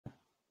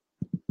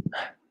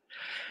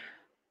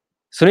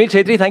Sunil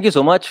Chhetri, thank you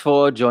so much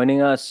for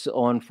joining us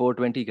on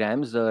 420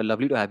 grams.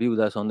 Lovely to have you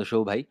with us on the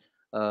show, bhai.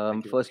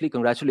 Thank you. Firstly,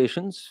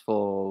 congratulations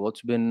for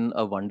what's been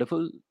a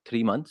wonderful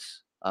 3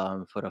 months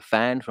for a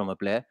fan from a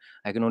player.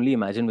 I can only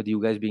imagine with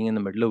you guys being in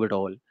the middle of it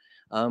all.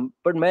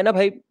 But मैं ना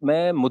भाई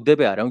मैं मुद्दे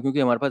पे आ रहा हूँ क्योंकि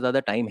हमारे पास ज़्यादा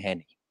टाइम है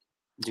नहीं.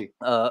 जी.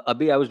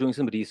 Abhi, I was doing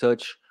some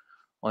research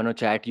on a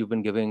chat you've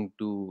been giving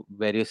to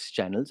various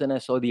channels and I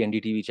saw the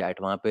NDTV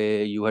chat. वहाँ पे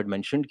you had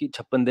mentioned कि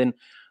 56 दिन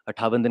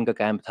 58 दिन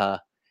का कैंप था.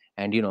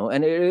 And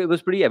and it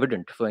was pretty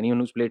evident for anyone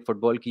who's played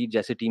football कि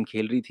जैसे team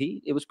खेल रही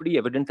थी, it was pretty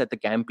evident that the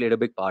camp played a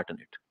big part in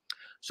it.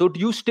 So do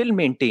you still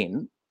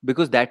maintain,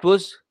 because that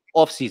was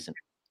off season,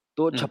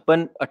 तो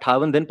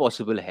 56-58 दिन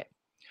possible है.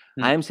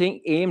 I am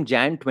saying aim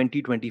Jan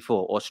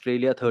 2024,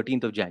 Australia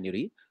 13th of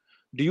January.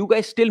 Do you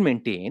guys still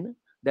maintain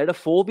that a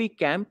 4-week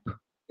camp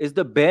is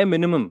the bare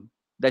minimum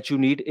that you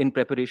need in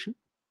preparation?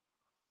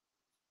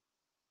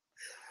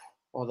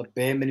 Or the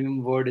bare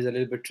minimum word is a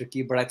little bit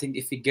tricky, but I think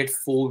if we get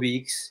 4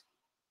 weeks,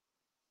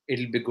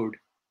 it'll be good.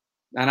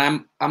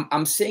 And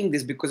I'm saying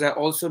this because I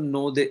also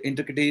know the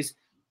intricacies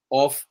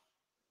of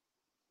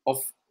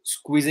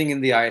squeezing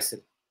in the ISL.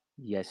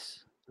 Yes.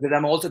 Because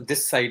I'm also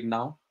this side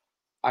now.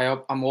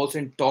 I'm also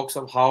in talks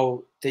of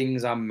how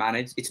things are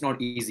managed. It's not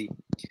easy.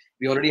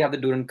 We already have the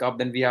Durand Cup,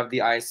 then we have the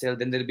ISL,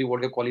 then there'll be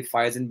World Cup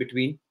qualifiers in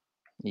between.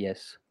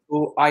 Yes.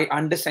 So I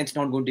understand it's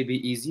not going to be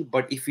easy,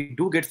 but if we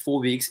do get 4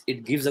 weeks,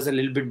 it gives us a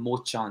little bit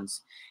more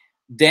chance.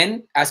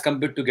 Then as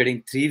compared to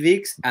getting 3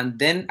 weeks, and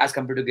then as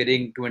compared to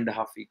getting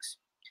 2.5 weeks.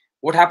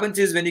 What happens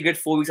is when you get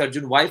 4 weeks,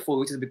 Arjun, why 4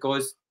 weeks is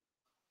because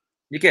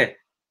you can.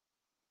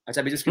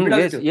 अच्छा बीच skip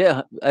डाल yes, देते हो?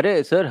 yeah.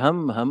 अरे sir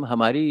हम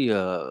हमारी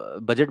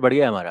budget बढ़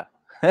गया हमारा.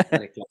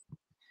 Correct.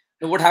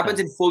 So what happens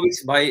in 4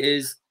 weeks by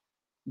is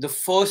the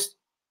first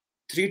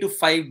 3 to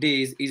 5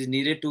 days is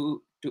needed to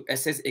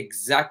assess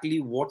exactly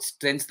what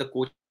strengths the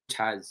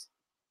coach has.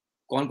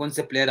 कौन-कौन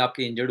से प्लेयर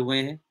आपके इंजर्ड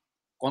हुए हैं,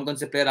 कौन-कौन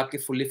से प्लेयर आपके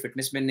फुल्ली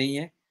फिटनेस में नहीं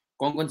है,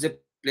 कौन-कौन से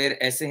प्लेयर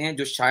ऐसे हैं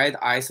जो शायद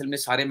आईएसएल में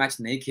सारे मैच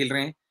नहीं खेल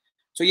रहे हैं.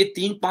 सो ये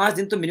 3-5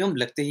 दिन तो मिनिमम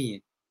लगते ही हैं.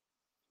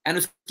 एंड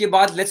उसके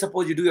बाद let's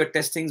suppose you do your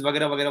testings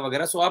वगैरह वगैरह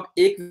वगैरह. सो आप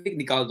 1 वीक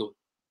निकाल दो,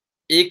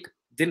 1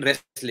 दिन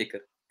रेस्ट लेकर.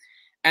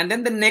 And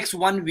then the next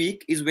 1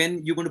 week is when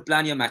you're going to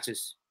plan your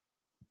matches.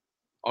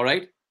 All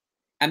right?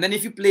 And then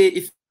if you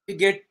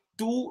get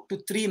 2 to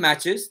 3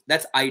 matches,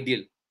 that's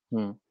ideal.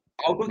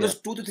 Out of those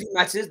 2 to 3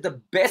 matches, the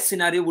best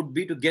scenario would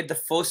be to get the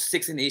first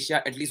 6 in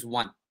Asia, at least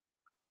 1.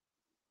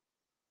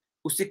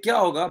 उससे क्या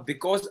होगा,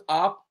 because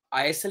आप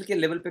ISL के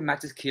level पे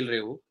matches खेल रहे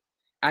हो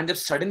and जब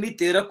सडनली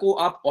 13 को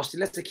आप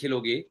ऑस्ट्रेलिया से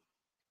खेलोगे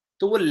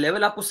तो वो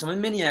लेवल आपको समझ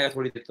में नहीं आएगा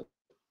थोड़ी देर तक.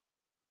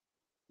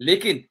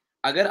 लेकिन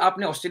अगर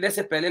आपने ऑस्ट्रेलिया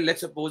से पहले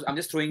let's suppose I am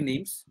just throwing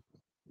names,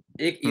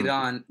 एक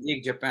ईरान,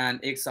 एक जापान,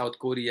 एक साउथ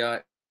कोरिया,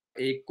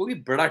 एक कोई भी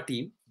बड़ा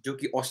टीम जो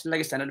कि ऑस्ट्रेलिया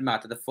के स्टैंडर्ड में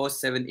आता है, द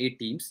फर्स्ट 7-8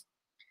 टीम्स,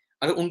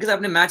 अगर उनके साथ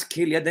आपने मैच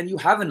खेल लिया then you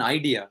have an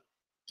idea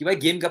कि भाई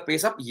गेम का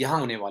पेस अप यहाँ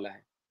होने वाला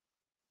है,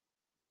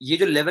 ये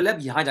जो लेवल है अब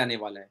यहाँ जाने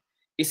वाला है.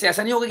 इससे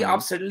ऐसा नहीं होगा कि आप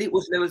सडनली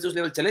उस लेवल से उस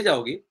लेवल चले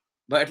जाओगे,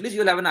 but at least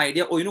you will have an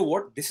idea, O you know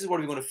what, this is what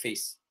we gonna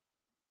face.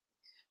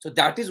 So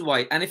that is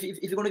why, and if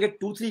you gonna get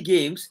 2-3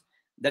 games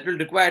that will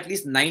require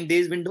at least 9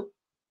 days window.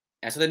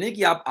 ऐसा तो नहीं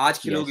कि आप आज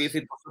खेलोगे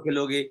फिर परसों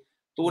खेलोगे,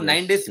 तो वो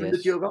 9 डेज विंडो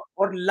चाहिए होगा.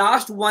 और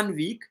last 1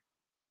 week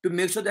to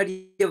make sure that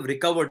you have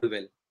recovered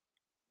well,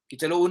 कि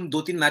चलो उन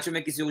 2-3 मैचों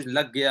में किसी को कुछ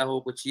लग गया हो,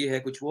 कुछ ये है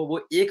कुछ वो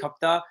 1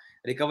 हफ्ता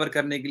रिकवर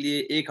करने के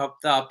लिए, 1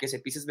 हफ्ता आपके से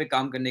पीसेस पे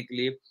काम करने के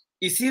लिए,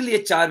 इसीलिए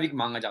 4 वीक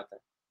मांगा जाता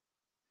है.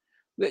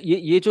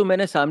 ये जो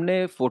मैंने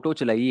सामने फोटो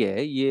चलाई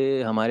है,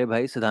 ये हमारे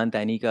भाई सिद्धांत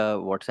ऐनी का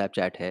व्हाट्सएप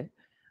चैट है.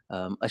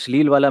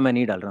 अश्लील वाला मैं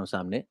नहीं डाल रहा हूँ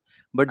सामने,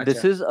 but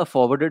this is a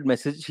forwarded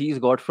message he is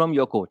got from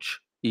your coach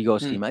Igor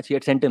ski match. He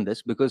had sent him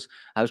this because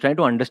I was trying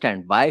to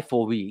understand why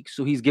 4 weeks.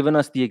 So he's given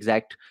us the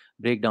exact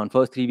breakdown.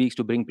 First 3 weeks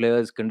to bring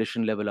players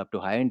condition level up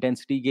to high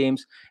intensity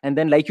games,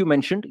 and then like you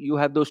mentioned, you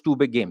have those 2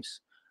 big games.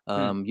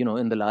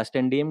 In the last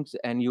 10 games,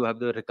 and you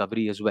have the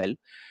recovery as well.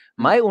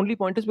 My only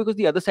point is because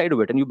the other side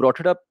of it, and you brought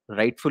it up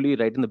rightfully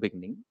right in the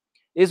beginning,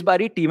 इस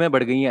बारी टीमें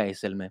बढ़ गई हैं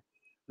ISL में,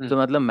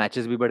 तो मतलब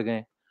matches भी बढ़ गए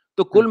हैं,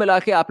 तो कुल मिला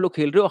के आप लोग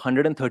खेल रहे हो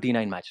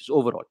 139 matches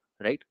overall,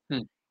 right?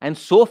 And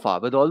so far,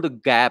 with all the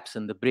gaps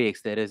and the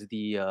breaks, there is the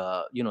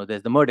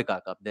there's the Merdeka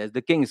Cup, there's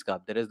the Kings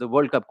Cup, there is the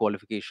World Cup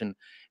qualification,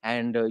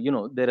 and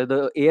there are the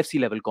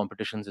AFC level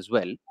competitions as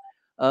well.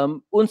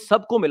 उन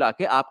सबको मिला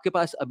के आपके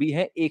पास अभी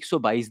है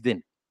 122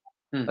 दिन,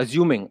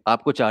 assuming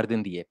आपको 4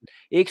 दिन दिए.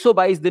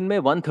 122 दिन में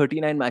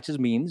 139 matches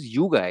means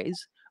you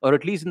guys, or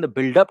at least in the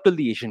build up till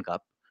the Asian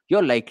Cup,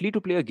 you're likely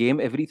to play a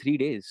game every 3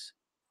 days.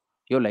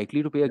 You're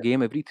likely to play a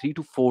game every 3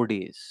 to 4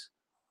 days.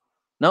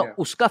 Now,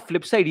 uska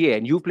flip side ye hai,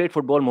 and you've played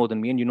football more than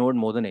me, and you know it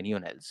more than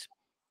anyone else,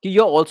 कि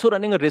you're also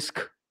running a risk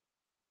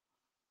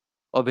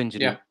of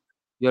injury. Yeah.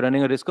 You're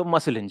running a risk of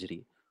muscle injury.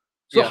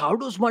 So how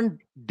does one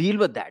deal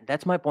with that?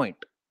 That's my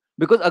point.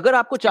 Because अगर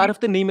आपको 4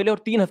 हफ्ते नहीं मिले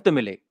और 3 हफ्ते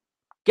मिले,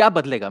 क्या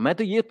बदलेगा? मैं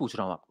तो ये पूछ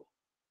रहा हूँ आपको.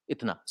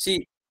 इतना. See,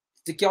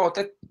 क्या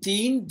होता है,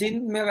 3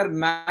 दिन में अगर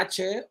मैच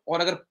है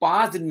और अगर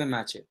 5 दिन में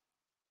मैच है,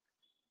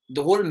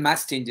 the whole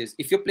match changes.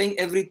 If you're playing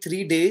every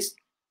 3 days,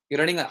 you're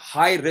running a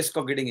high risk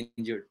of getting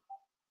injured.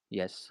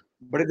 Yes.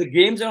 But if the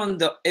games are on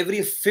the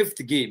every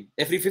fifth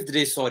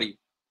day, sorry,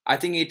 I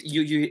think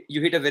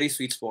you hit a very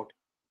sweet spot.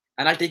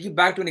 And I'll take you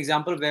back to an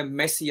example where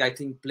Messi, I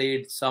think,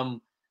 played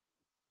some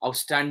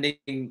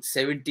outstanding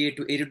 78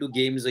 to 82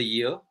 games a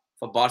year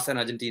for Barca and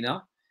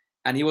Argentina.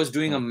 And he was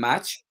doing a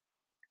match.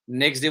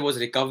 Next day was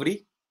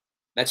recovery.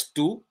 That's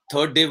 2.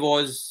 Third day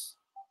was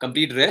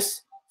complete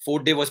rest.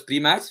 Fourth day was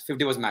pre-match. Fifth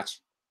day was match.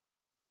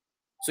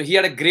 So he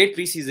had a great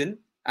preseason.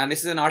 And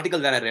this is an article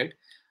that I read.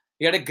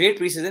 He had a great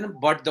preseason,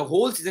 but the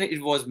whole season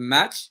it was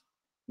match.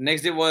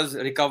 Next day was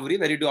recovery,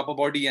 where you do upper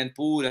body and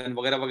pool and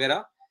vagara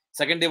vagara.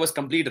 Second day was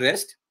complete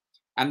rest.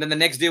 And then the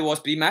next day was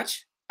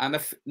pre-match. And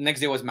the next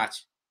day was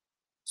match.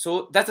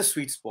 So that's a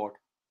sweet spot.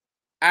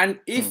 And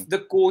if the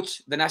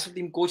coach, the national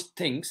team coach,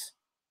 thinks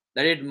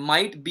that it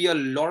might be a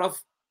lot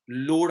of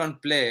load on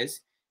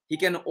players, he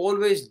can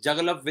always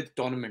juggle up with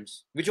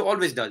tournaments, which he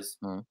always does.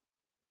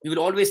 You will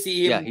always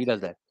see him. Yeah, he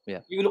does that.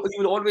 Yeah. You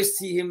will always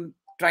see him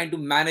trying to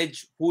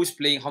manage who is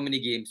playing how many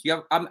games. You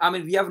have, I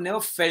mean, we have never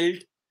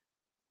felt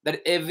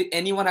that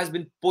anyone has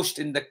been pushed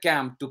in the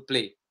camp to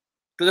play.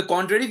 To the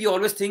contrary, we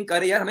always think,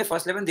 अरे यार हमें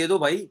first 11 दे दो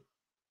भाई,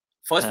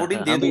 first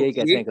 14 दे हम दो. भी यही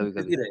कहते हैं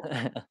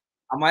कभी-कभी.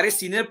 हमारे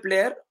सीनियर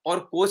प्लेयर और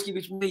कोच के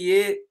बीच में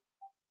ये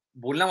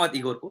बोलना मत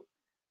इगोर को,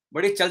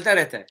 बट ये चलता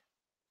रहता है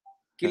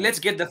कि लेट्स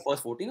गेट द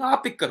फर्स्ट 14,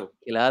 आप पिक करो.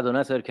 खिला दो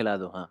ना सर, खिला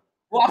दो. हाँ,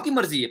 वो आपकी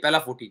मर्जी है पहला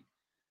 14.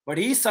 But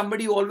he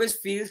somebody who always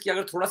feels कि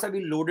अगर थोड़ा सा भी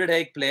लोडेड है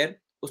एक प्लेयर,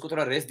 उसको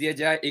थोड़ा रेस्ट दिया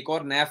जाए, एक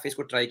और नया फेस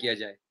को ट्राई किया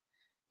जाए.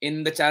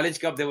 In the challenge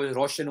cup there was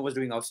Roshan who was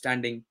doing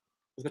outstanding.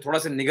 उसको थोड़ा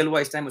सा निगल हुआ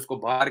इस टाइम, उसको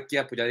बाहर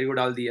किया, पुजारी को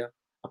डाल दिया.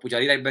 अब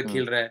पुजारी राइट बैक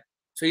खेल रहा है.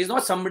 सो he is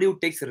not somebody who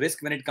takes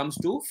risk when it comes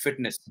to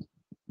fitness.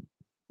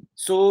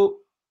 So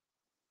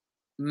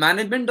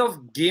management of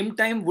game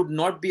time would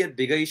not be a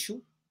bigger issue,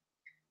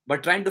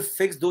 but trying to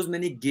fix those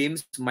many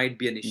games might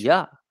be an issue.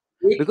 Yeah,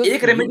 because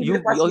एक remedy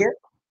मेरे पास ये है.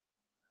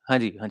 हाँ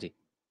जी, हाँ जी.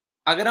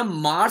 अगर हम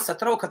मार्च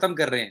 17 को खत्म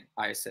कर रहे हैं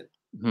आईएसएल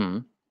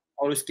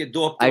और उसके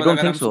 2 हफ्ते I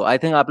don't think so. I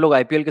think आप लोग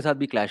आईपीएल के साथ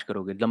भी क्लैश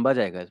करोगे, लंबा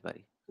जाएगा इस बारी.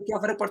 तो क्या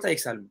फर्क पड़ता है एक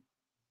साल में?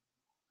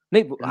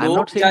 नहीं, I'm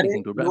not saying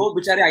anything to. लोग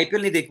बेचारे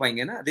आईपीएल नहीं देख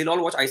पाएंगे ना. They'll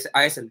all watch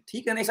ISL.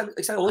 ठीक है ना,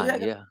 एक साल हो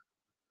जाएगा. Yeah.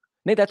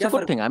 नहीं, that's a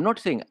good thing. I'm not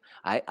saying.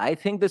 I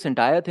think this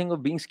entire thing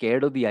of being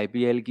scared of the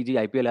IPL कि जी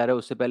IPL आ रहा है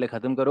उससे पहले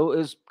खत्म करो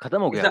is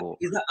खत्म हो गया वो.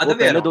 वो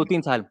पहले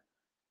 2-3 साल.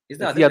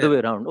 It's the other way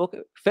around.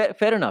 Okay,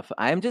 fair enough.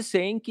 I am just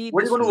saying कि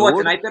what are you going to watch,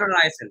 an IPL or an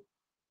ISL?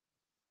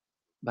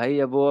 भाई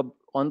अब वो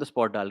on the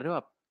spot डाल रहे हो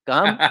आप.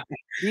 काम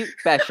की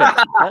passion.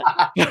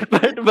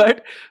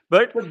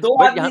 but दो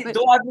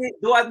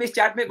आदमी इस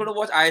chat में going to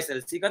watch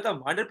ISL. See खत्म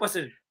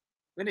 100%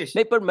 finish.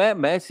 नहीं, पर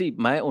मैं see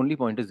my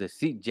only point is this.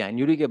 See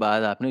January के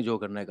बाद आपने जो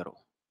करना है करो.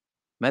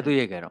 मैं तो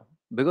ये कह रहा हूँ,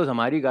 बिकॉज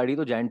हमारी गाड़ी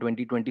तो Jan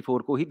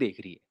 2024 को ही देख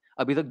रही है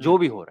अभी तक जो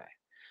भी हो रहा है.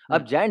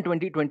 अब Jan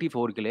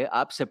 2024 के लिए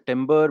आप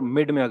सितंबर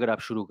मिड में अगर आप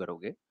शुरू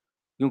करोगे,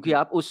 क्योंकि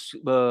आप उस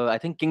आई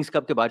थिंक किंग्स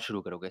कप के बाद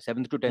शुरू करोगे,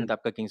 7th to 10th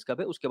आपका किंग्स कप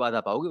है, उसके बाद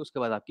आप आओगे, उसके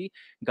बाद आपकी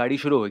गाड़ी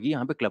शुरू होगी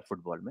यहाँ पे क्लब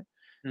फुटबॉल में.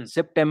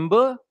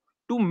 सितंबर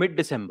to mid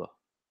December,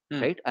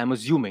 right? I'm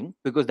assuming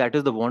because that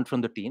is the want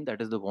from the team,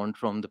 that is the want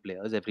from the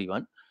players,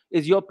 everyone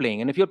is you're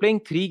playing, and if you're playing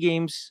 3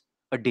 games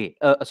a day,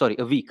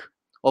 a week,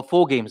 or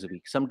 4 games a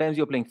week, sometimes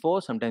you're playing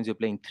 4, sometimes you're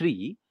playing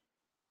 3,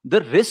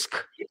 the risk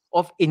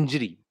of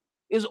injury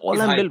is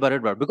all I'm little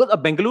worried about, because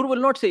Bengaluru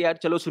will not say यार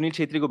चलो सुनील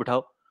छेत्री को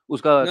बिठाओ,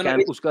 उसका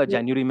camp उसका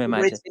जनवरी में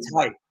match है. It's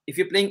high.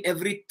 If you're playing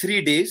every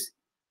 3 days,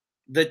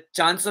 the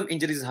chance of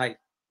injury is high.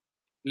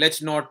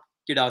 Let's not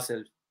kid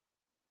ourselves.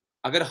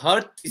 अगर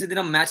हर तीसरे दिन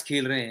हम मैच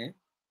खेल रहे हैं,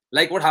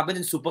 like what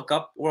happens in Super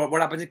Cup or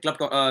what happens in club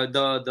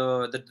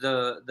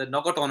the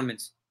knockout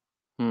tournaments,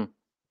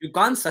 you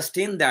can't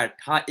sustain that.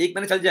 हाँ, एक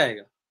महीना चल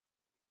जाएगा.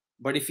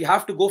 But if you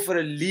have to go for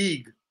a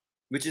league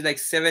which is like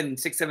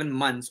 6-7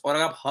 months, और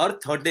अगर आप हर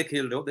third day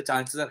खेल रहे हो, the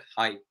chances are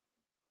high.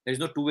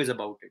 There's no two ways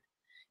about it.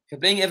 If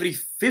you're playing every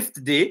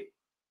 5th day,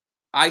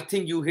 I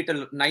think you hit a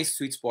nice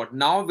sweet spot.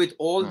 Now with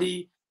all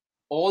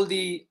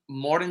the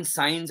modern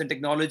science and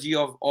technology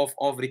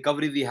of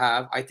recovery we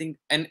have, I think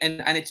and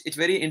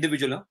it's very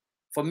individual. Huh?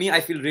 For me,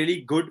 I feel really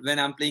good when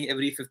I'm playing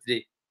every 5th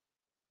day.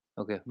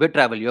 Okay, with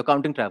travel, you're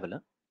counting travel,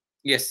 huh?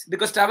 Yes,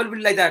 because travel will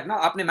be like that. ना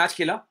आपने match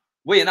खेला,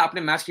 वही है ना,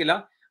 आपने match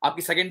खेला,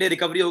 आपकी second day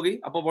recovery हो गई,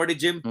 अपर बॉडी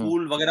जिम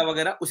पूल वगैरह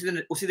वगैरह,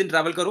 उसी दिन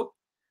ट्रैवल करो.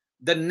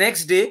 The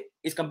next day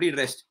is complete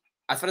rest.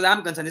 As far as I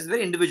am concern, is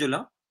very individual.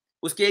 ना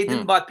उसके एक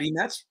दिन बाद प्री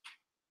मैच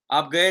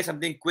आप गए,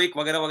 समथिंग क्विक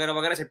वगैरह वगैरह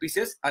वगैरह से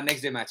पीसेस, और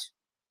next day match.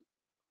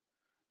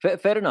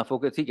 Fair enough.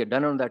 Okay, ठीक है,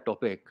 done on that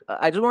topic.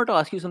 I just want to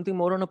ask you something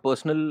more on a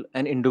personal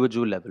and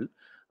individual level.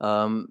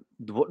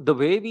 The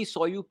way we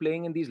saw you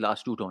playing in these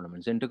last 2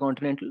 tournaments,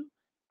 Intercontinental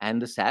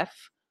and the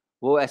SAF,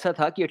 वो ऐसा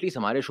था कि at least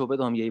हमारे show पे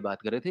तो हम यही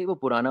बात कर रहे थे, वो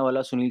पुराना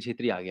वाला सुनील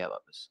छेत्री आ गया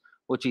वापस,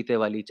 वो चीते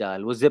वाली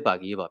चाल, वो जिप आ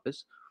गई है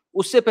वापस.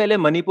 उससे पहले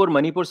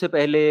मणिपुर से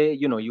पहले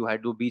you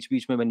had to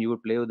बीच में when you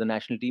would play with the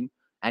national team,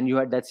 and you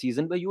had that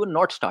season where you were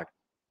not start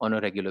on a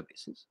regular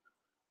basis.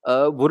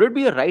 Would it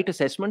be a right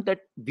assessment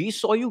that we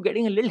saw you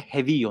getting a little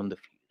heavy on the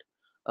field?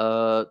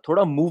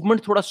 थोड़ा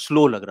movement थोड़ा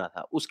slow लग रहा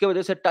था, उसके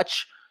वजह से touch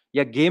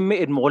या game में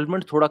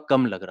इन्वॉल्वमेंट थोड़ा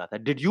कम लग रहा था?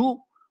 Did you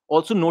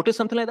also notice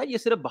something like that? ये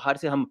सिर्फ बाहर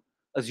से हम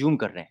अज्यूम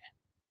कर रहे हैं?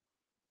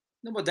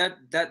 No, but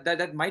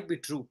that might be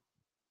true,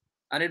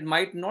 and it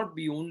might not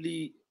be only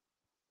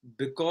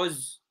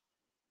because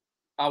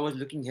I was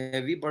looking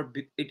heavy,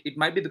 but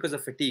it might be because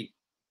of fatigue.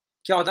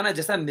 क्या होता है ना,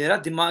 जैसा मेरा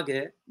दिमाग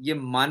है, ये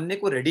मानने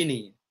को रेडी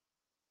नहीं है।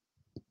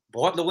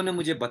 बहुत लोगों ने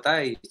मुझे बताया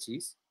ये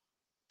चीज़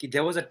कि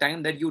there was a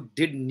time that you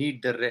did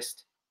need the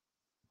rest,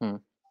 hmm,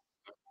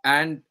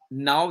 and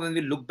now when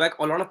we look back,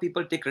 a lot of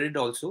people take credit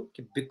also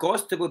कि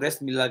बिकॉज़ तेरे को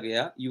रेस्ट मिला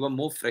गया, you are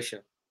more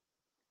fresher.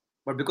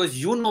 But because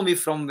you know me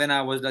from when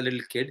I was a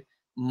little kid,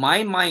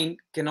 my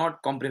mind can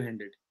not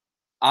comprehend it.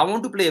 I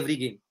want to play every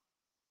game.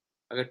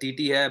 अगर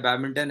TT है,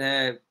 badminton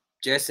है,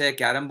 chess है,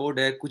 carrom board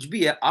है, कुछ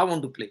भी है, I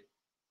want to play.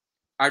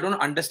 I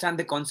don't understand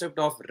the concept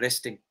of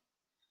resting.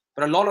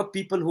 But a lot of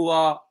people who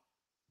are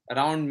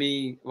around me,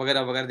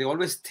 वगैरह वगैरह, they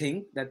always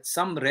think that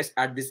some rest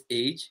at this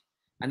age,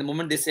 and the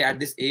moment they say at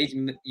this age,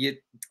 ये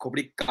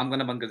खोपड़ी काम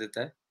करना बंद कर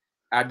देता है।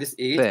 At this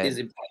age fair. is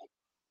important.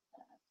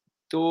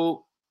 तो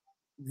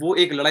वो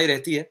एक लड़ाई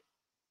रहती है।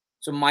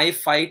 So my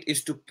fight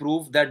is to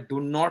prove that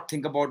do not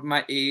think about my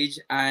age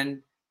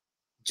and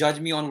judge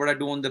me on what I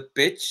do on the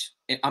pitch.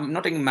 I'm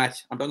not talking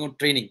match. I'm talking about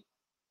training.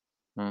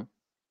 हुँ,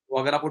 तो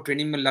अगर आपको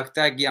training में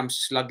लगता है कि I am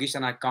sluggish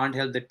and I can't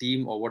help the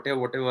team or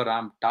whatever,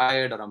 I'm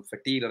tired or I'm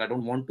fatigued or I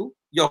don't want to,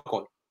 your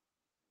call.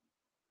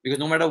 Because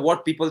no matter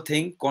what people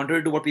think,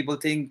 contrary to what people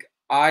think,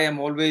 I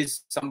am always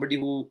somebody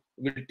who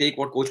will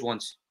take what coach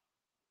wants.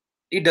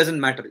 It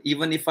doesn't matter.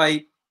 Even if I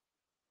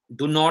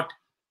do not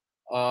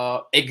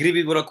agree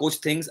with what a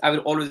coach thinks, I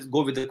will always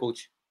go with the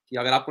coach. कि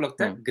अगर आपको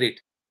लगता हुँ, है great,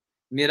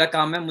 मेरा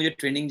काम है, मुझे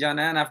training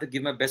जाना है and I have to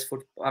give my best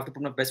foot, I have to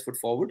put my best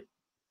foot forward.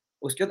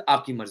 उसके बाद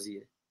आपकी मर्जी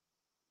है।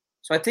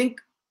 So I think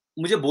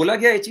मुझे बोला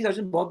गया ये चीज़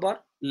अर्जुन बहुत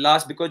बार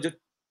लास्ट, बिकॉज़ जो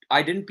I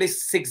didn't play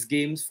 6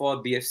 games for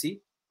BFC.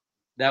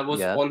 That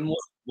was या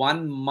almost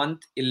 1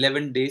 month,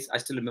 11 days. I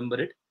still remember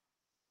it.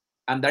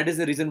 And that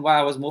is the reason why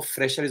I was more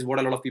fresher, is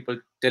what a lot of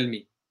people tell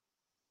me.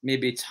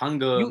 Maybe it's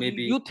hunger,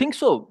 maybe. You think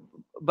so?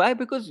 Why?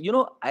 Because you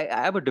know I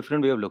have a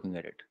different way of looking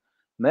at it.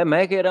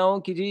 मैं कह रहा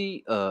हूँ कि जी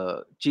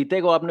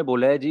चीते को आपने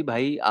बोला है जी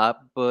भाई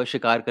आप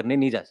शिकार करने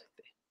नहीं जा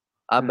सकते।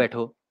 आप Hmm,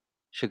 बैठो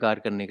शिकार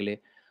करने के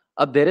लिए।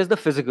 अब there is the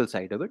physical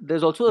side of it, there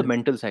is also the hmm,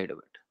 mental side of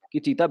it कि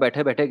चीता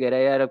बैठे-बैठे कह रहा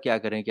है यार अब क्या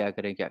करें, क्या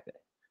करें, क्या करें?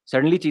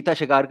 सडनली चीता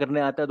शिकार करने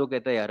आता है तो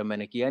कहता है यार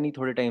मैंने किया नहीं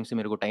थोड़े टाइम से,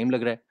 मेरे को टाइम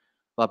लग रहा है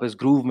वापस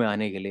ग्रूव में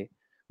आने के लिए।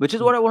 Which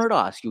is hmm. What I wanted to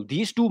ask you,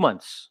 these 2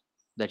 months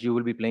that you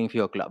will be playing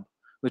for your club,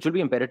 which will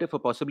be imperative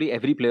for possibly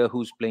every player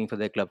who's playing for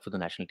their club for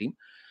the national team.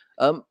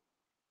 Um,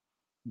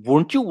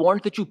 won't you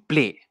want that you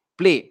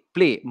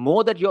play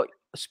more that you're,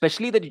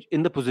 especially that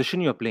in the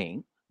position you're playing,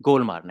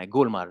 गोल मारना है,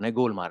 गोल मारना है,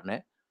 गोल मारना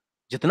है।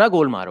 जितना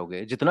गोल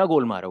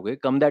मारोगे,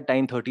 come that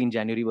time 13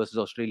 January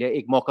versus Australia,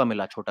 एक मौका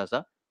मिला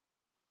छोटा-सा,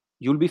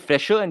 you'll be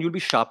fresher and you'll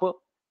be sharper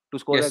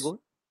to score that Yes, goal?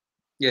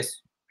 yes.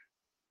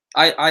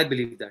 I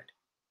believe that.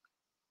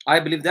 I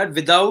believe that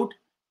without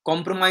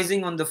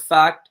compromising on the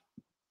fact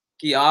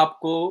कि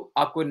आपको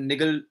आपको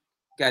निगल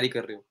कैरी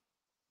कर रहे हो।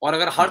 और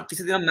अगर हर हुँ,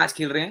 तीसरे दिन हम मैच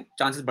खेल रहे हैं,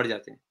 चांसेस बढ़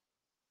जाते हैं।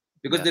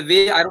 Because yeah. the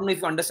way, I don't know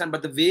if you understand,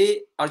 but the way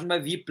Arjun bhai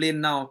we play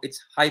now,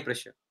 it's high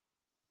pressure.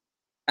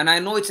 And I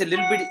know it's a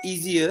little bit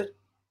easier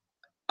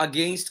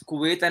against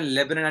Kuwait and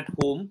Lebanon at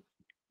home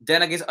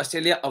than against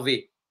Australia away.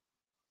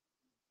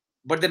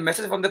 But the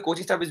message from the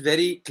coaching staff is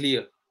very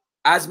clear.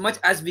 As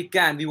much as we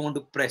can, we want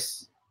to press.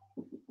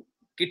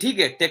 कि ठीक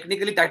है,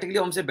 technically tactically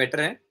हमसे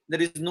better हैं,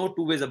 there is no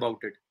two ways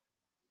about it.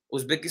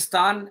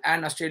 Uzbekistan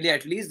and Australia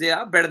at least they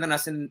are better than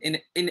us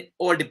in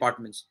all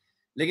departments.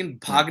 लेकिन हुँ,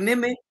 भागने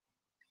में,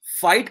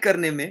 fight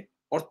करने में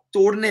और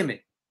तोड़ने में,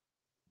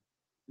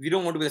 we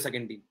don't want to be the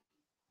second team.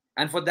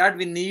 And for that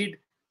we need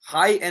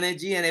high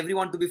energy and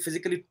everyone to be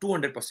physically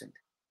 200%।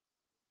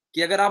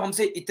 कि अगर आप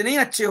हमसे इतने ही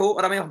अच्छे हो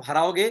और हमें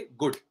हराओगे,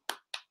 good,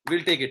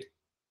 will take it,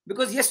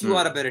 because yes you hmm.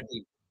 Are a better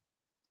team.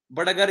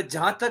 But अगर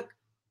जहां तक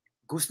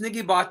घुसने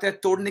की बात है,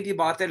 तोड़ने की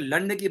बात है,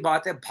 लड़ने की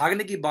बात है,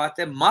 भागने की बात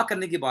है, मार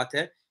करने की बात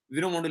है,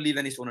 we don't want to leave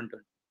any stone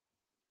unturned.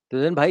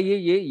 तो देन भाई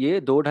ये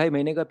 2 ढाई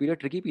महीने का पीरियड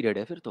ट्रिकी पीरियड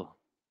है फिर तो।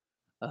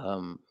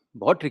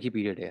 बहुत ट्रिकी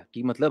पीरियड है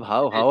कि मतलब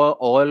how it is, how are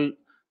all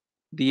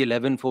the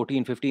 11,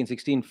 14, 15,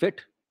 16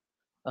 fit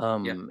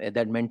या। at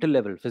that mental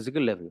level,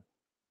 physical level?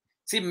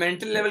 C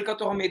mental level का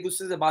तो हम एक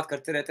दूसरे से बात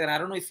करते रहते हैं। I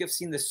don't know if you have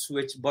seen the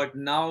switch, but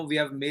now we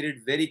have made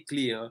it very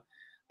clear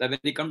that when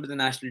we come to the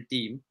national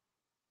team,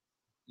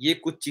 ये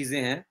कुछ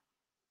चीजें हैं,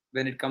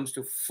 when it comes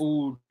to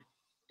food,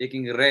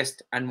 taking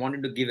rest and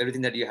wanting to give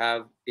everything that you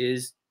have,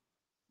 is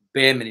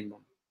bare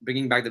minimum,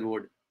 bringing back the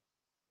word.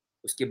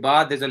 उसके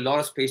बाद there's a lot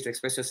of space to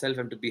express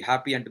yourself and to be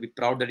happy and to be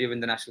proud that you're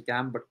in the national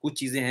camp, but कुछ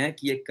चीजें हैं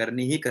कि ये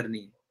करनी ही करनी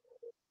है।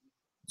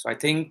 So I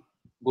think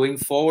going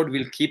forward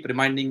we'll keep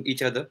reminding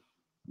each other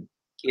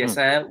कि Hmm.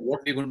 ऐसा है,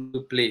 what we're going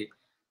to play.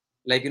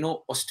 Like you know,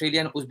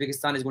 Australia and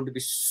Uzbekistan is going to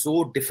be so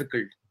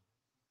difficult.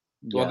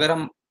 तो Yeah. अगर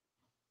हम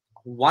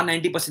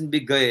 190% भी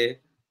गए,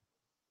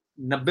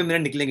 90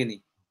 मिनट निकलेंगे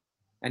नहीं।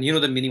 And you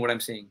know the meaning what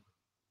I'm saying.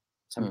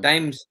 Hmm.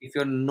 Sometimes if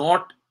you're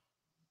not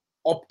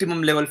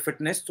optimum level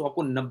fitness, तो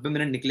आपको 90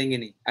 minute निकलेंगे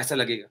नहीं, ऐसा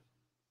लगेगा.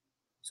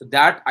 So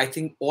that I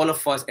think all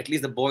of us, at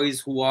least the boys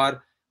who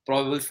are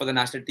probable for the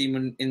national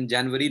team in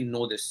January,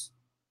 know this.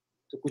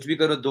 तो कुछ भी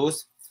करो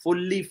दोस्त,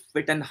 fully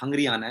fit and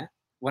hungry आना है,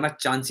 वरना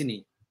चांस ही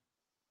नहीं.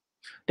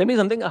 Tell me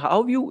something,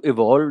 how have you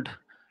evolved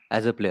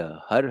as a player?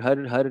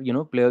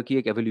 Her player की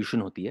एक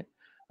evolution होती है.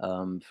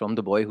 From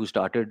the boy who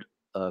started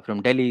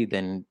from Delhi,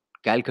 then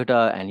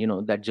Calcutta,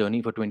 and that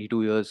journey for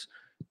 22 years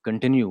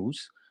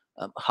continues.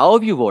 How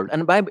have you evolved?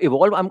 And by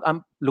evolve,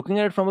 I'm looking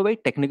at it from a very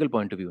technical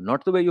point of view,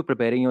 not the way you're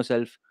preparing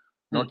yourself,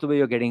 Hmm. not the way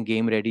you're getting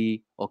game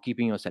ready or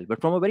keeping yourself, but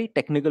from a very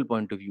technical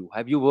point of view.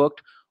 Have you worked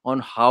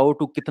on how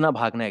to कितना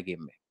भागना है game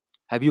में?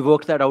 Have you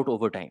worked that out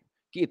over time?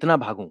 कि इतना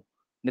भागूं,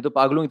 नहीं तो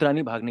पागलों इतना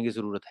नहीं भागने की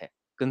जरूरत है.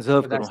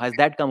 Conserve So करूं. Has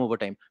that come over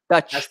time?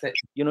 Touch, that's the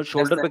that's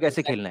shoulder the पे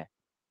कैसे exact खेलना है?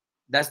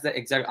 that's the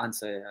exact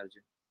answer,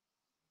 Arjun.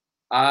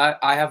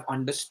 I have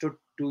understood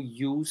to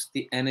use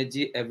the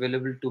energy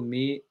available to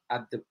me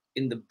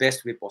in the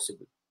best way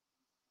possible.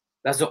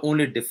 That's the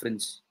only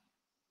difference.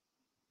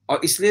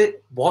 और इसलिए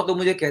बहुत लोग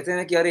मुझे कहते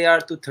हैं कि अरे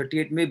यार तू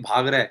 38 में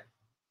भाग रहा है.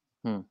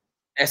 Hmm.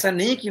 ऐसा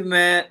नहीं कि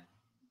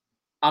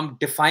I'm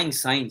defying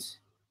science,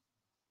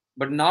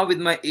 but now with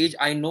my age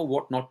I know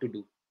what not to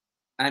do,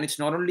 and it's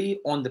not only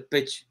on the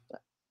pitch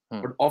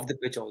Hmm. but off the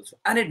pitch also,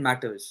 and it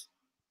matters.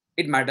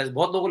 It matters.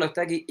 बहुत लोगों को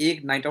लगता है कि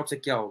एक night out से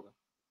क्या होगा,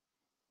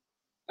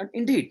 and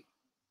indeed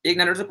एक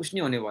नाइट आउट से कुछ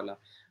नहीं होने वाला,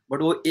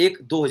 but वो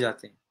 1-2 हो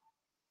जाते हैं.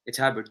 It's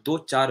habit.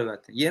 2-4 हो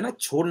जाते हैं. ये ना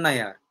छोड़ना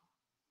यार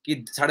कि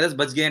 10:30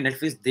 बज गए हैं,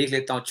 नेटफ्लिक्स देख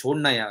लेता हूँ,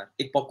 छोड़ना यार.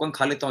 एक पॉपकॉर्न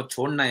खा लेता हूँ,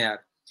 छोड़ना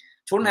यार.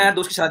 छोड़ना Hmm. यार,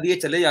 दोस्त की शादी है,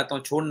 चले जाता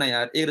हूँ, छोड़ना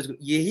यार.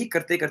 यही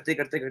करते करते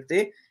करते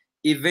करते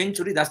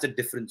इवेंचुअली दैट्स द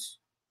डिफरेंस.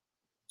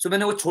 सो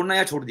मैंने वो छोड़ना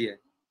यार छोड़ दिया है.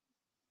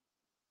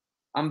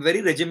 I am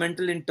very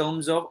regimental in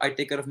terms of I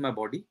take care of my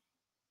body.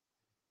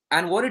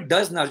 And what it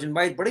does ना अर्जुन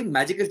भाई, बड़ी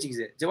मैजिकल चीज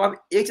है. जब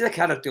आप एक चीज का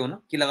ख्याल रखते हो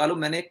ना कि लगा लो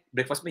मैंने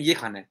ब्रेकफास्ट में ये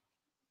खाना है,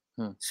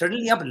 Hmm.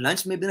 सडनली आप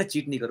लंच में भी ना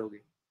चीट नहीं करोगे.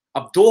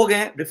 अब 2 हो गए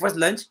हैं ब्रेकफास्ट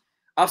लंच,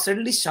 आप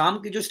सडनली शाम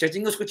की जो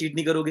स्ट्रेचिंग है उसको चीट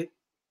नहीं करोगे.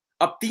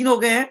 अब 3 हो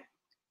गए हैं,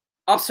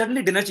 आप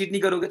सडनली डिनर चीट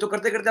नहीं करोगे. तो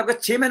करते करते आपका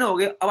 6 महीने हो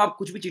गए, अब आप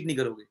कुछ भी चीट नहीं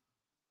करोगे.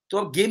 तो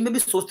आप गेम में भी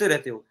सोचते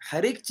रहते हो.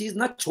 हर एक चीज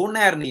ना छोड़ना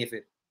यार नहीं है.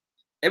 फिर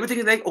एवरीथिंग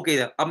इज लाइक ओके,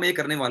 अब मैं ये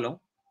करने वाला हूँ,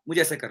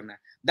 मुझे ऐसे करना है.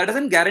 That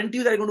doesn't guarantee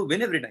you that you going to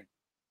win every time,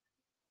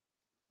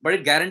 but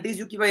it guarantees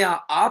you कि भाई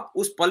हाँ, आप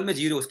उस पल में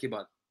जी रहे हो. उसके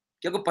बाद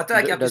कि आपको पता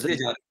है कि आप Does किस it लिए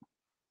जा रहे हो.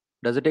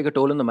 does it take a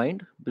toll on the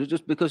mind?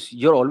 Just because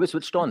you're always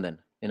switched on then,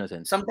 in a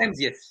sense. Sometimes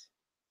yes.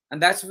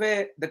 And that's where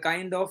the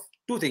kind of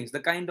two things,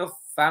 the kind of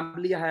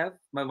family I have,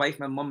 my wife,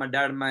 my mom, my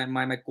dad,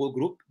 my core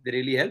group, they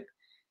really help.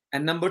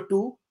 And number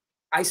two,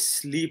 I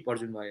sleep,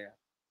 Arjun bhai.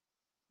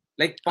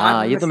 Like 5 हाँ,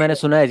 minute ये में तो मैंने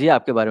sleep. सुना है जी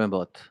आपके बारे में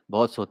बहुत,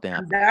 बहुत सोते हैं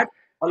आप. And that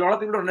a lot of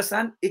people don't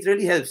understand, it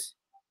really helps.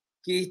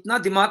 कि इतना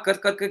दिमाग कर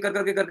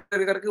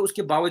करके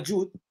उसके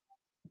बावजूद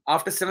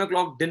after 7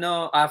 o'clock dinner,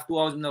 I have 2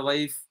 hours with my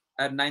wife.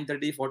 At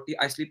 9:30, 40,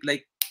 I sleep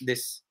like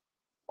this.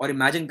 और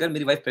imagine कर,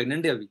 मेरी wife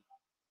pregnant है अभी.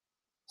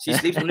 She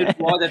sleeps only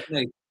 2 hours at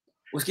night.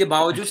 उसके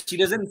बावजूद she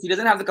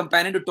doesn't have the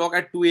companion to talk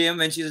at 2 a.m.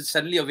 when she's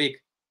suddenly awake.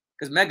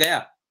 Because मैं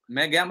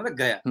गया मतलब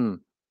गया. Hmm.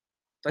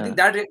 So I think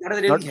हाँ. that has Not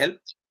really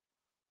helped.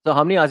 so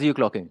how many hours are you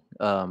clocking?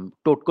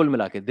 Total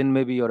मिला के दिन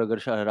में भी और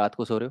अगर रात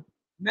को सो रहे हो?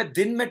 मैं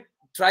दिन में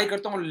ट्राई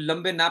करता हूँ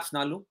लंबे naps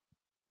ना लूं.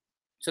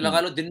 So लगा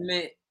Hmm. लो दिन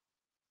में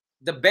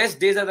the best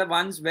days are the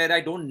ones where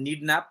I don't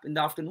need nap in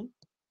the afternoon.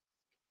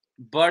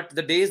 But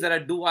the days that I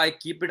do, I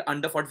keep it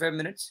under 45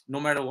 minutes, no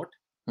matter what.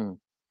 Hmm.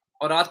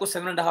 और रात को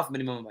 7.5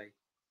 minimum भाई.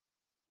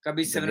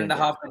 कभी Brilliant यार.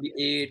 7.5, कभी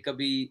 8,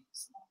 कभी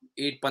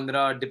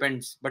 8:15,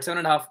 depends. But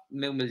 7.5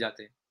 में मिल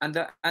जाते हैं.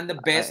 And the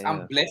best,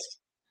 I'm I, blessed.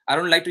 I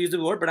don't like to use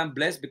the word, but I'm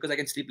blessed because I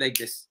can sleep like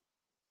this.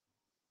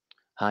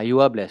 हाँ, you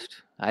are blessed.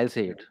 I'll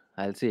say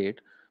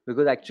it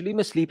because actually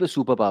मैं sleep is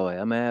super power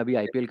है. मैं अभी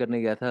IPL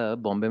करने गया था,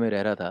 बॉम्बे में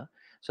रह रहा था.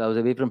 So I was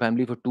away from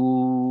family for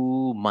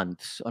 2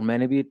 months और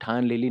मैंने भी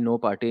ठान ले ली, no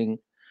partying,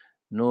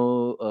 no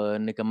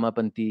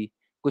निकम्मापंती,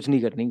 कुछ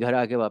नहीं करनी, घर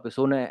आके वापस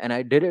सोना है. And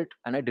I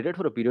did it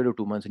for a period of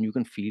 2 months, and you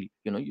can feel,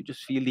 you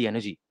just feel the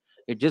energy.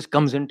 It just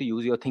comes into you.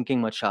 You're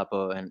thinking much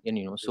sharper, and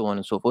so on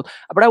and so forth.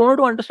 But I wanted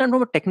to understand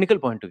from a technical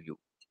point of view,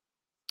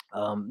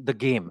 the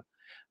game,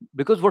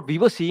 because what we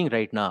were seeing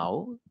right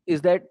now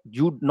is that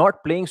you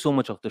not playing so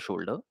much of the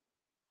shoulder.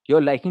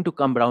 You're liking to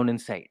come down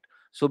inside.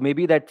 So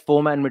maybe that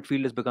 4-man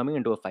midfield is becoming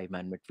into a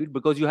 5-man midfield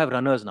because you have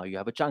runners now. You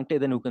have a Changte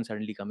then who can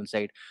suddenly come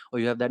inside, or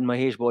you have that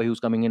Mahesh boy who's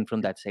coming in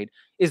from that side.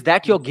 Is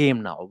that your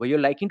game now, where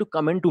you're liking to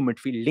come into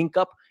midfield, link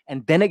up,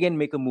 and then again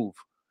make a move,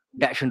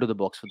 dash into the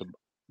box for the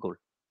goal?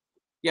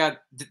 Yeah,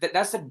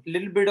 that's a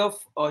little bit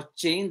of a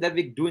change that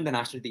we do in the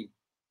national team.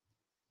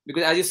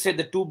 Because as you said,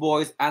 the two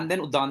boys and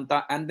then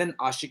Udanta and then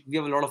Ashik, we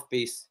have a lot of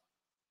pace.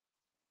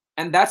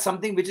 And that's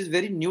something which is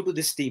very new to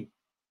this team.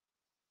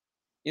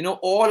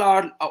 All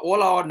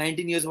our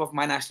 19 years of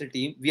my national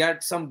team, we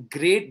had some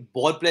great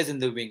ball players in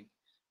the wing.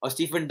 A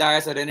Stephen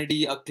Dias, a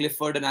Renedy, a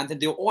Clifford, and Anthony.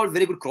 They were all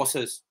very good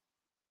crossers.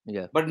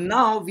 Yeah. But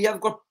now we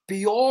have got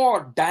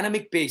pure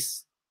dynamic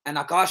pace. And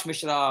Akash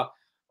Mishra,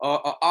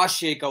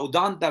 Ashik,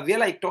 Udanta, we are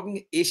like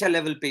talking Asia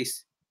level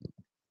pace.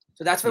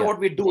 So that's why Yeah. what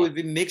we do is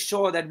we make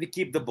sure that we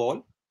keep the ball.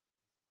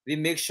 We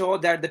make sure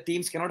that the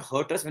teams cannot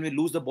hurt us when we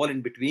lose the ball in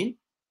between,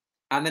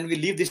 and then we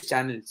leave these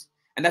channels.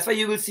 And that's why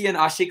you will see an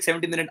Ashik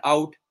 70-minute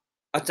out,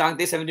 a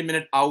Changte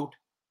 70-minute out,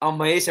 a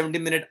Mahesh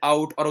 70-minute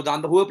out, or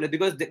Udanda who play,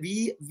 because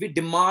we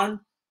demand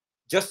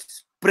just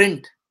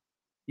sprint.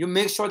 You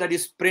make sure that you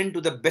sprint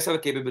to the best of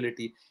your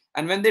capability.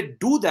 And when they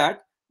do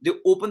that, they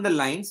open the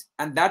lines,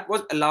 and that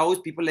was allows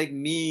people like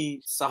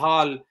me,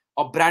 Sahal,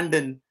 or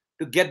Brandon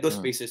to get those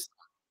spaces.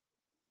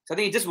 So I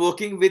think it's just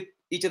working with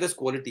each other's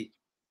quality.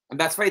 And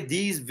that's why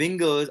these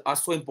wingers are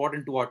so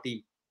important to our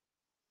team.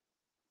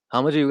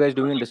 How much are you guys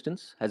doing in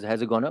distance? Has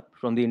it gone up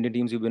from the Indian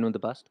teams you've been in the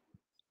past?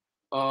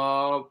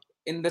 Uh,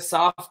 in the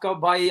SAF Cup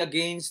by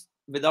against,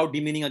 without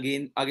demeaning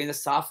against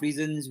the SAF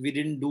reasons, we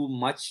didn't do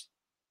much.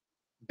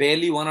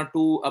 Barely one or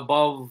two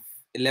above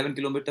 11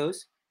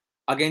 kilometers.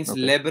 Against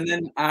Okay.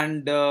 Lebanon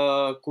and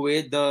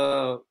Kuwait,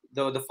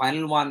 the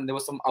final one, there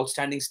was some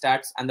outstanding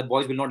stats, and the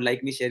boys will not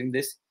like me sharing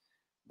this.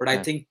 But I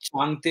Yeah. think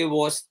Changte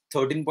was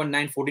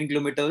 13.9, 14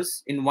 kilometers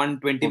in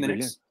 120 Oh, brilliant.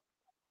 minutes.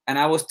 And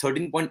I was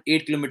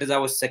 13.8 kilometers. I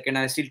was second,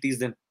 and I still tease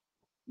them.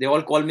 They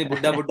all call me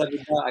Buddha, Buddha,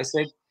 Buddha. I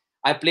said,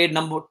 I played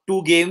number 2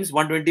 games,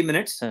 120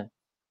 minutes. Huh,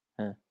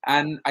 huh.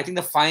 And I think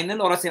the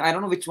final, or I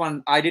don't know which one,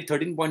 I did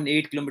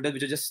 13.8 kilometers,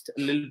 which is just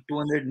a little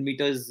 200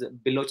 meters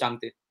below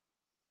Changte.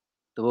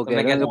 तो वो So कह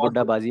मैं रहे कहता होंगे हूँ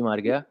बुड्ढा बाजी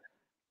मार गया.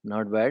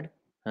 Not bad.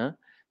 हाँ,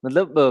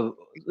 मतलब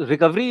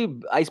recovery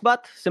ice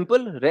bath,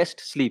 simple, rest,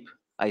 sleep,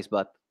 ice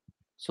bath,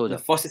 so the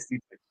जाओ. first is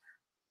sleep.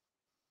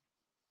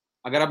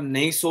 अगर आप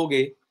नहीं सोगे,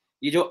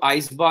 ये जो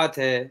आइस बाथ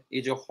है,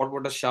 ये जो हॉट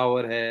वाटर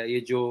शावर है, ये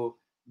जो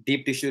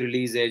डीप टिश्यू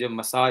रिलीज है, जो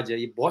मसाज है,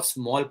 ये बहुत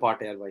स्मॉल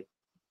पार्ट है यार भाई.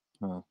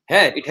 हाँ.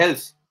 है, इट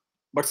हेल्प्स,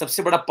 बट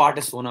सबसे बड़ा पार्ट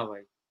है सोना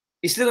भाई.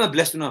 इसलिए तो मैं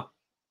ब्लेस्ड हूं ना.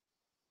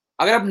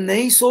 अगर आप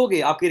नहीं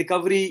सोगे, आपकी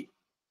रिकवरी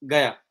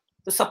गया.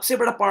 तो सबसे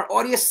बड़ा पार्ट,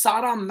 और ये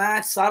सारा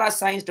मैथ, सारा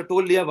साइंस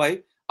टटोल लिया भाई.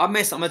 अब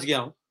मैं समझ गया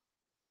हूं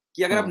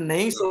कि अगर आप हाँ.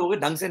 नहीं सोओगे,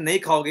 ढंग से नहीं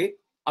खाओगे,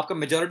 आपका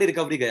मेजॉरिटी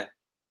रिकवरी गया.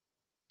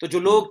 तो जो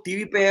हाँ. लोग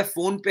टीवी पे है,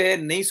 फोन पे है,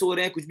 नहीं सो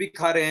रहे हैं, कुछ भी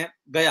खा रहे हैं,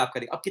 गया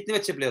आपका. अब कितने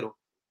अच्छे प्लेयर हो,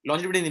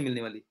 लॉन्जिविटी नहीं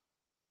मिलने वाली.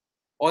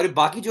 और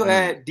बाकी जो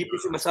है deep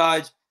tissue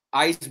massage,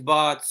 ice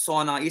bath,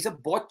 सोना, ये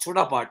सब बहुत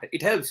छोटा पार्ट है.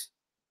 It helps,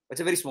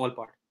 it's a very small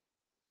part.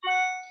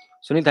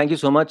 Sunil, thank you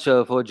so much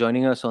for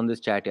joining us on this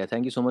chat. Yeah,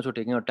 thank you so much for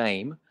taking your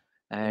time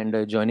and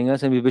joining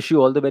us. And we wish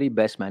you all the very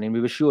best, man. And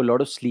we wish you a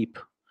lot of sleep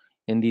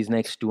in these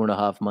next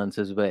 2.5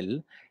 months as well.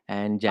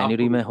 And आपको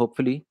January भी. में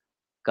hopefully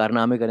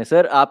कारनामे करें.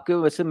 Sir, आपके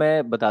वैसे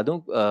मैं बता दूं,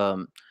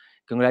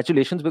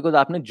 कंग्रेचुलेशंस, बिकॉज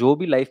आपने जो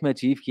भी लाइफ में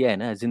अचीव किया है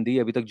ना, जिंदगी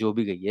अभी तक जो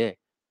भी गई है,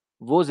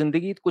 वो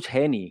ज़िंदगी कुछ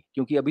है नहीं,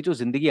 क्योंकि अभी जो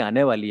ज़िंदगी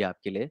आने वाली है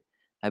आपके लिए,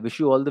 I wish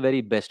you all the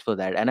very best for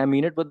that, and I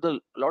mean it with a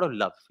lot of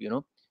love, you know,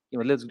 कि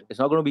मतलब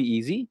it's not gonna be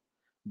easy,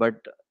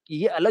 but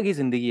ये अलग ही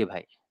ज़िंदगी है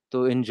भाई,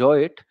 तो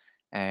enjoy it,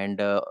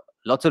 and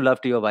lots of love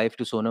to your wife,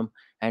 to Sonam,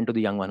 and to the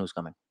young one who is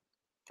coming.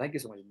 Thank you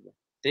so much.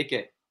 Take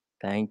care.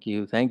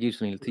 Thank you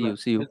Sunil,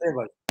 C you. मिलते हैं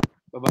भाई.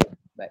 Bye bye.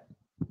 Bye.